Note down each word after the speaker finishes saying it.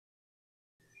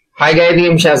Hi guys,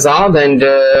 I'm Shahzad and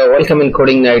welcome in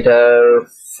Codeigniter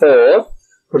 4.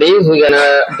 Today we're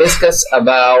gonna discuss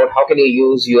about how can you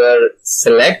use your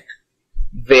select,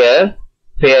 where,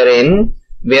 wherein,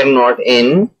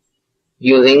 wherenotin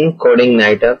using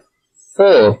Codeigniter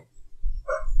 4.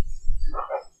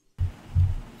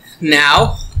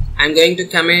 Now I'm going to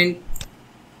comment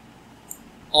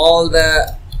all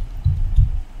the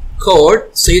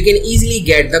code so you can easily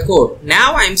get the code.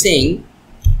 Now I'm saying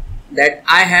that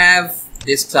I have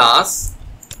this class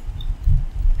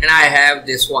and I have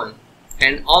this one,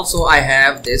 and also I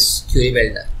have this query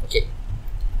builder.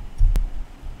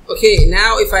 Okay,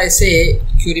 now if I say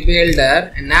query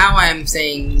builder, and now I am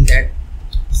saying that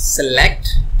select,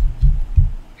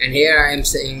 and here I am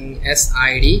saying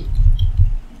SID,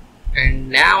 and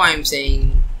now I am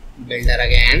saying builder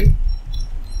again,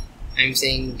 I'm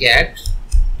saying get,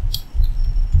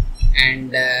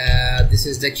 and this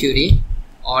is the query,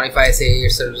 or if I say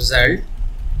it's a result,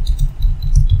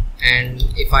 and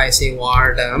if I say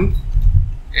var dump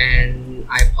and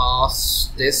I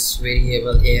pass this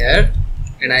variable here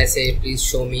and I say please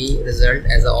show me result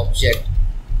as an object,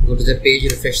 go to the page,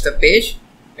 refresh the page,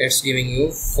 it's giving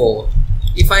you 4.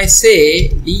 If I say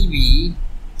db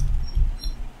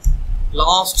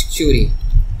lost query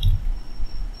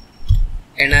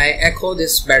and I echo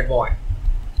this bad boy,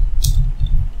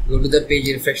 go to the page,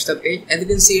 refresh the page, as you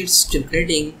can see it's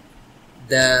generating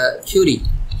the query.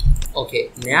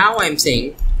 Okay, now I'm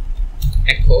saying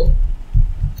echo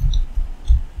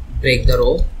break the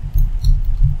row,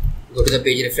 go to the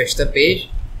page, refresh the page,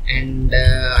 and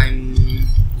I'm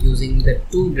using the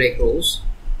 2 break rows.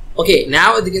 Okay,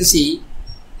 now as you can see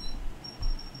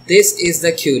this is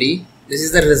the query, this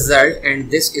is the result,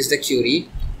 and this is the query,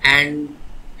 and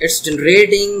it's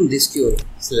generating this query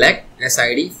select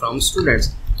SID from students.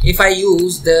 If I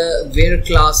use the where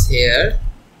class here,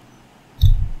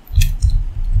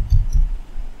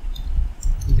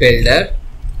 builder,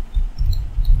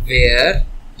 where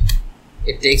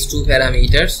it takes 2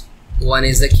 parameters, one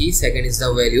is the key, second is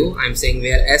the value. I'm saying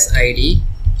where SID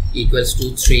equals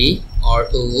to 3 or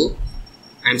 2,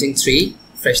 I'm saying 3,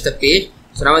 refresh the page.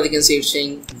 So now as you can see it's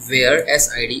saying where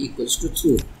SID equals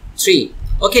to 3.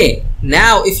 Okay,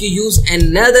 now if you use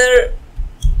another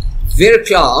where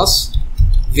class,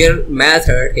 where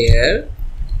method here,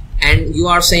 and you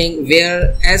are saying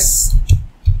where s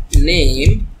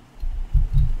name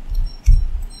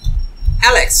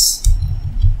Alex,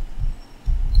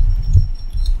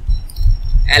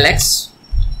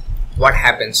 what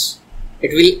happens?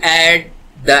 It will add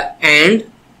the and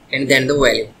then the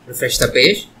value. Refresh the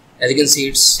page, as you can see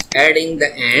it's adding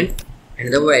the and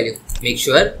the value. Make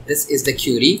sure this is the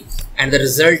query and the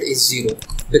result is 0,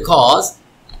 because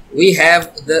we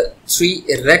have the 3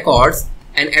 records,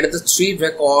 and at the 3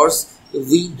 records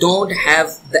we don't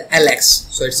have the Alex,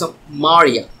 so it's a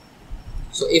Maria.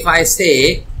 So if I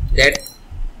say that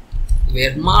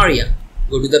where Maria,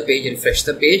 go to the page, refresh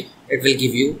the page, it will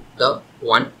give you the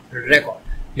 1 record.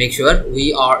 Make sure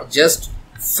we are just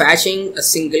fetching a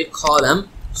single column,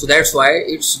 so that's why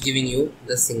it's giving you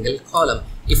the single column.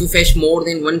 If you fetch more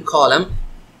than 1 column,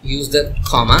 use the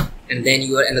comma and then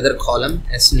your another column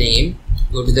as name,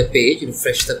 go to the page,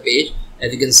 refresh the page,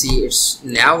 as you can see it's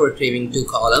now retrieving 2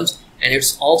 columns, and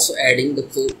it's also adding the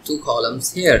 2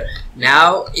 columns here.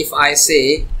 Now if I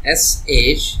say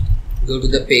sh, go to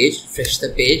the page, refresh the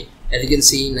page, as you can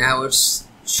see now it's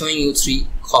showing you 3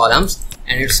 columns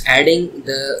and it's adding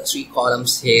the 3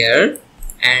 columns here,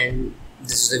 and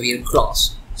this is the where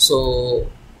clause. So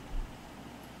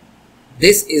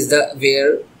this is the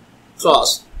where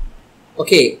clause.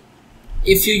 Okay,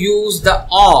 if you use the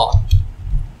or,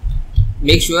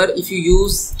 make sure if you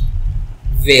use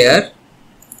where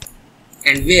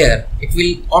and where, it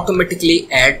will automatically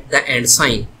add the and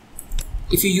sign.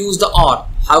 If you use the or,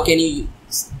 how can you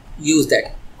use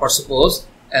that? Or suppose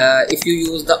if you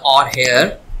use the or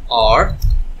here or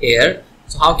here,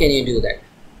 so how can you do that?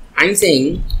 I'm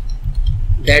saying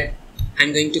that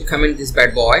I'm going to comment this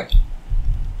bad boy.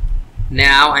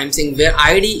 Now I'm saying where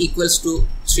id equals to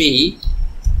 3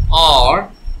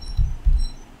 or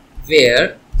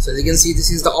where. So as you can see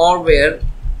this is the or where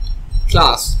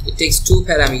class. It takes 2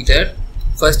 parameter,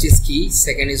 first is key,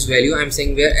 second is value. I'm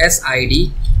saying where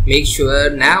SID, make sure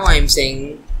now I'm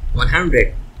saying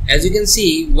 100. As you can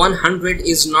see 100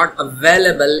 is not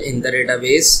available in the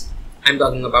database, I'm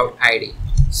talking about ID.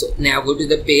 So now go to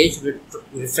the page,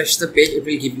 refresh the page, it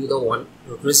will give you the 1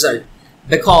 result,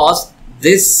 because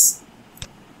this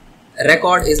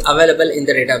record is available in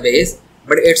the database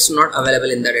but it's not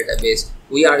available in the database.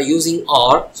 We are using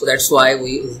OR, so that's why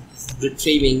we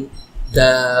retrieving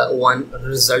the one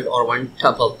result or one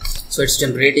tuple. So it's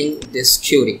generating this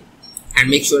query, and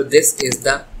make sure this is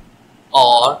the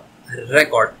OR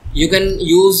record. You can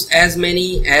use as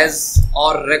many as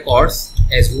OR records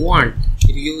as you want.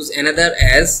 If you use another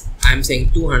as I'm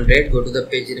saying 200, go to the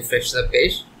page, refresh the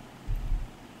page.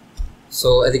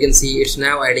 So as you can see, it's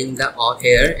now adding the OR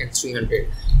here and 300.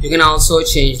 You can also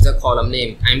change the column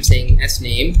name. I'm saying S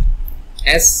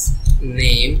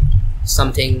name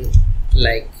something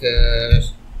like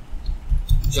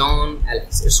John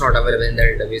Alex. It's not available in the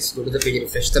database. Go to the page,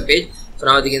 refresh the page. So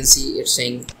now you can see it's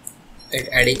saying it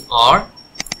adding R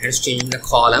and it's changing the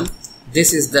column.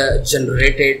 This is the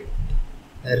generated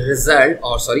result,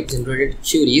 or sorry, generated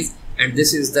queries, and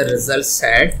this is the result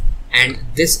set, and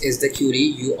this is the query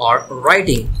you are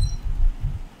writing.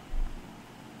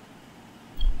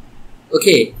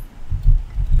 Okay,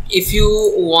 if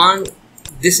you want,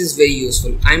 this is very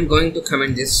useful. I'm going to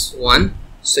comment this one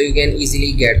so you can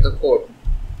easily get the code.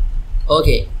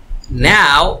 Okay,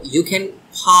 now you can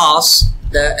pass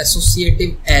the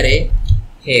associative array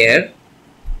here,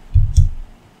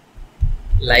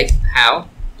 like how,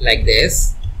 like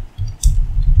this,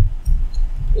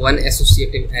 one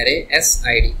associative array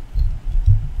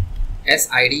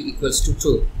SID equals to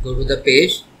 2. Go to the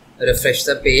page, refresh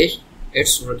the page,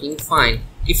 it's working fine.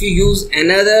 If you use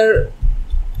another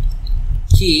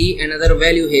key, another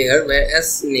value here where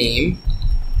S name,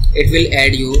 it will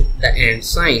add you the and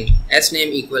sign. S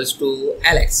name equals to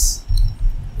Alex.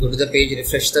 Go to the page,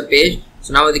 refresh the page.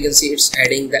 So now you can see it's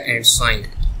adding the and sign.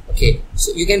 Okay,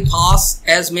 so you can pass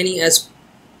as many as,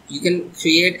 you can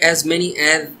create as many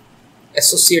as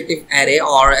associative array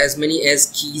or as many as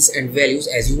keys and values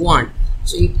as you want.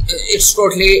 So it's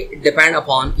totally depend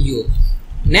upon you.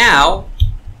 Now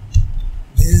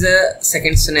this is a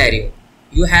second scenario.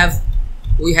 We have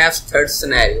third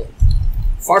scenario.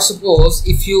 For suppose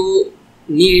if you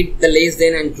need the less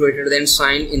than and greater than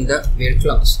sign in the where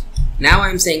clause. Now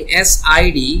I'm saying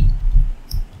SID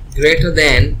greater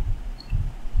than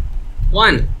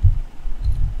 1.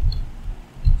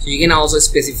 So you can also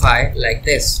specify like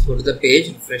this. Go to the page,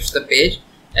 refresh the page.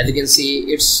 As you can see,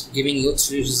 it's giving you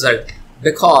 3 results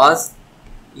because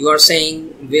you are saying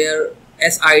where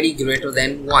SID greater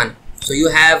than 1. So you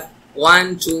have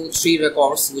 1, 2, 3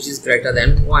 records which is greater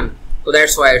than 1. So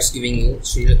that's why it's giving you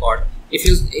 3 records.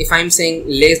 If I'm saying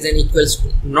less than equals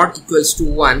to, not equals to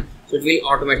 1, so it will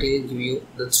automatically give you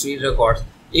the 3 records.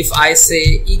 If I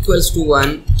say equals to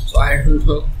 1, so I don't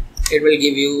know, it will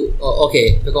give you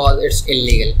okay, because it's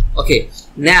illegal. Okay,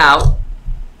 now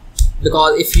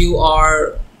because if you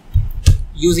are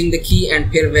using the key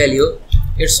and pair value,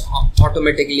 it's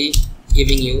automatically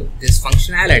giving you this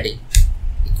functionality,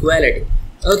 equality.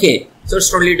 Okay, so it's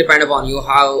totally depend upon you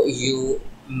how you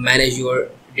manage your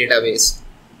database.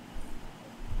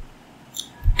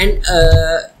 And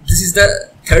this is the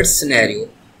third scenario.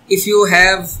 If you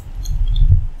have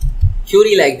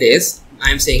query like this,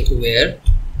 I'm saying to where,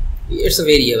 it's a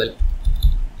variable,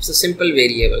 it's a simple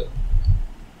variable,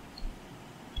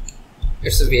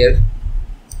 it's a where.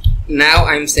 Now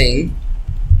I'm saying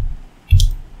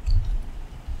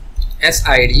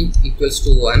SID equals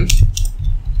to 1.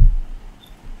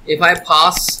 If I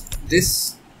pass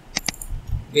this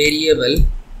variable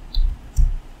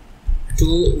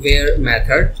to where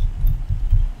method,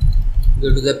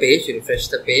 go to the page, refresh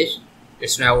the page,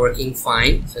 it's now working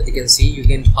fine. So you can see you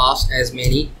can pass as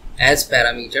many as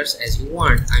parameters as you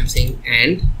want. I'm saying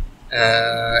and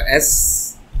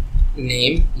S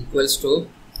name equals to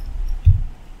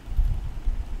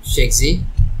Shakesy.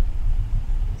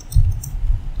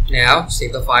 Now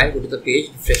save the file, go to the page,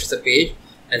 refresh the page.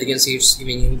 As you can see, it's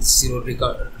giving you 0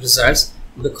 results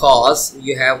because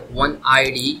you have one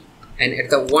ID, and at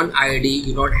the one ID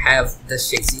you don't have the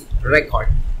Shakesy record.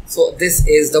 So this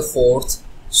is the fourth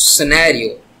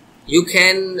scenario. You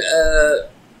can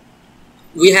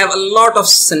we have a lot of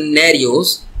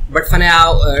scenarios, but for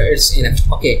now it's enough.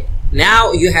 Okay,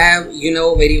 now you have, you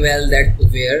know very well that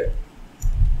where,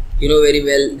 you know very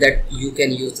well that you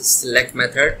can use the select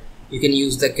method, you can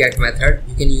use the get method,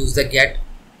 you can use the get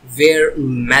where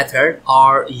method,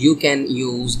 or you can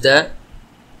use the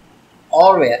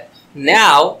or where.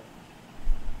 Now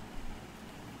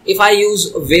if I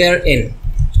use wherein,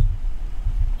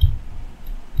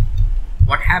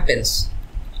 what happens?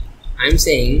 I'm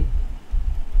saying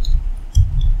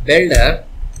builder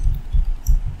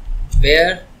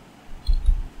wherein,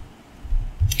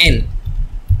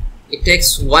 it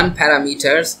takes one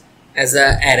parameters as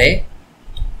a array.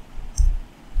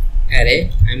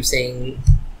 I'm saying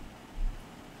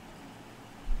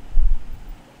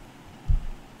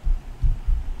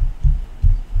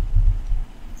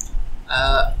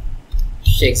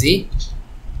Shakesy,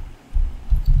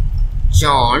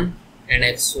 John, and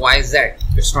XYZ.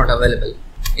 It's not available.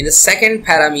 In the second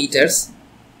parameters,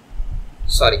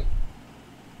 sorry,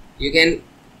 you can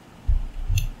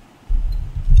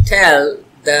tell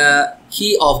the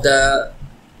key of the,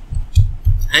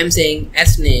 I'm saying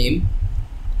S name,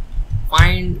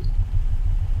 find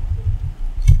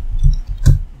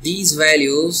these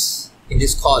values in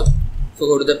this column. So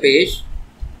go to the page,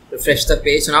 refresh the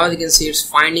page. So now you can see it's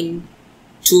finding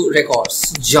two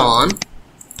records, John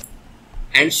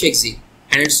and Shakesy,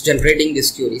 and it's generating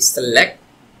this query. Select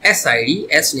SID,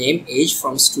 S name, age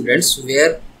from students,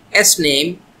 where S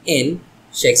name in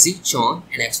Shakesy, John,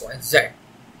 and XYZ.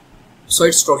 So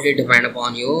it's totally depend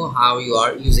upon you how you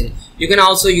are using. You can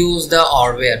also use the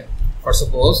or where. For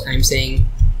suppose I'm saying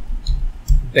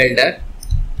builder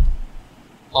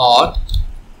or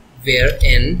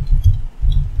wherein,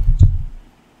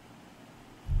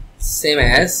 same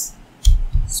as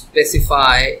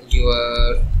specify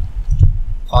your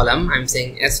column. I'm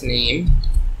saying S name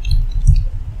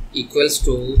equals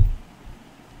to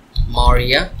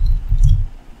Maria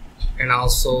and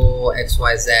also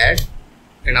XYZ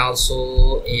and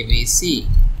also ABC.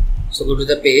 So go to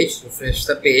the page, refresh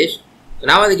the page. So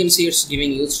now as you can see it's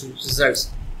giving you three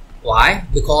results. Why?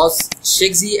 Because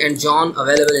Shakesy and John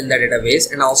available in the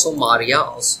database and also Maria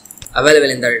also available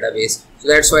in the database. So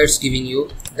that's why it's giving you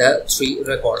the three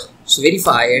records. So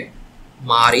verify it,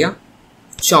 Maria,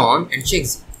 John, and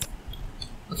Shakesy.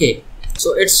 Okay,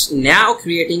 so it's now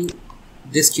creating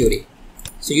this query.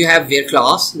 So you have where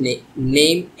class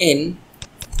name in,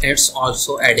 and it's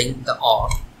also adding the or,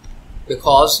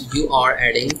 because you are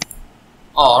adding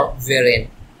or wherein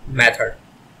method.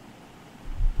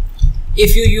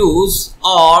 If you use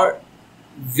or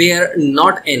where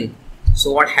not in,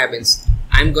 so what happens?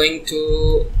 I'm going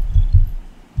to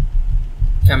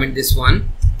comment this one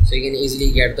so you can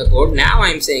easily get the code. Now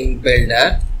I'm saying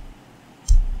builder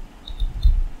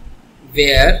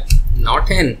where not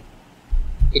in.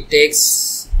 It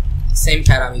takes same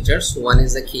parameters. One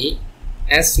is the key,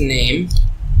 S name,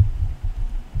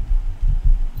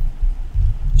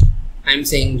 I'm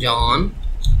saying John.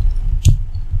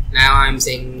 Now I'm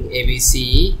saying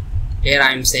ABC. Here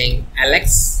I'm saying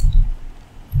Alex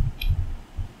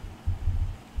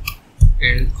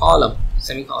and column,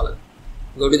 semicolon.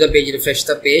 Go to the page, refresh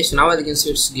the page. Now as you can see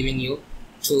it's giving you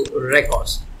two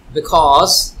records,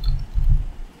 because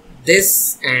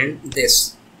this and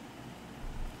this.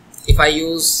 If I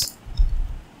use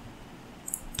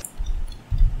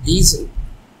these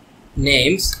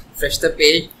names, refresh the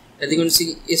page, as you can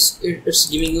see it's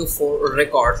giving you four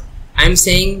records. I'm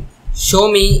saying show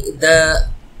me the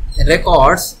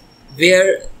records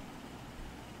where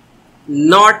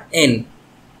not in.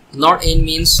 Not in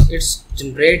means it's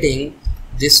generating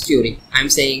this query. I'm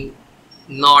saying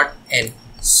not in.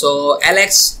 So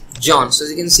Alex, John. So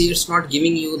as you can see it's not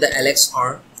giving you the Alex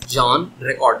or John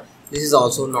record. This is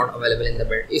also not available in the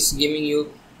build. It's giving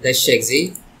you the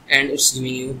Shakesy and it's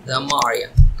giving you the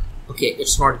Maria. Okay,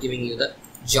 it's not giving you the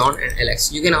John and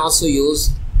Alex. You can also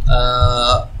use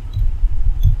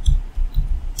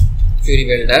query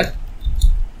builder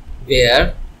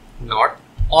where not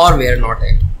or where not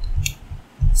in.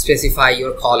 Specify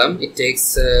your column. It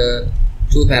takes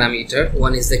two parameters.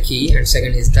 One is the key and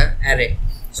second is the array.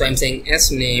 So I'm saying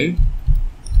S name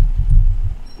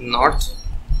not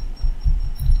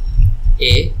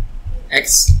A,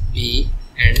 X, B,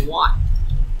 and Y.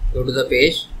 Go to the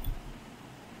page,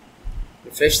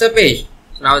 refresh the page.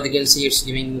 So now you can see it's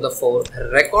giving you the four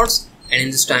records, and in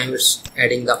this time it's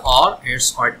adding the or and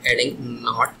it's adding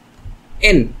not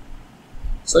in.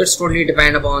 So it's totally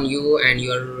depend upon you and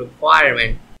your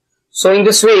requirement. So in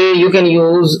this way you can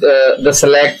use the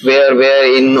select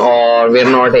where in or where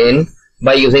not in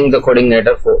by using the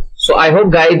Codeigniter4. So I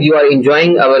hope guys you are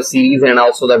enjoying our series and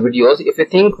also the videos. If you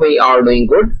think we are doing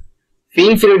good,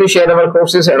 feel free to share our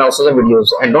courses and also the videos,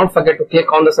 and don't forget to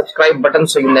click on the subscribe button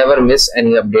so you never miss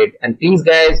any update. And please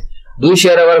guys, do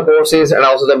share our courses and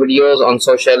also the videos on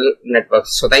social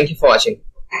networks. So thank you for watching.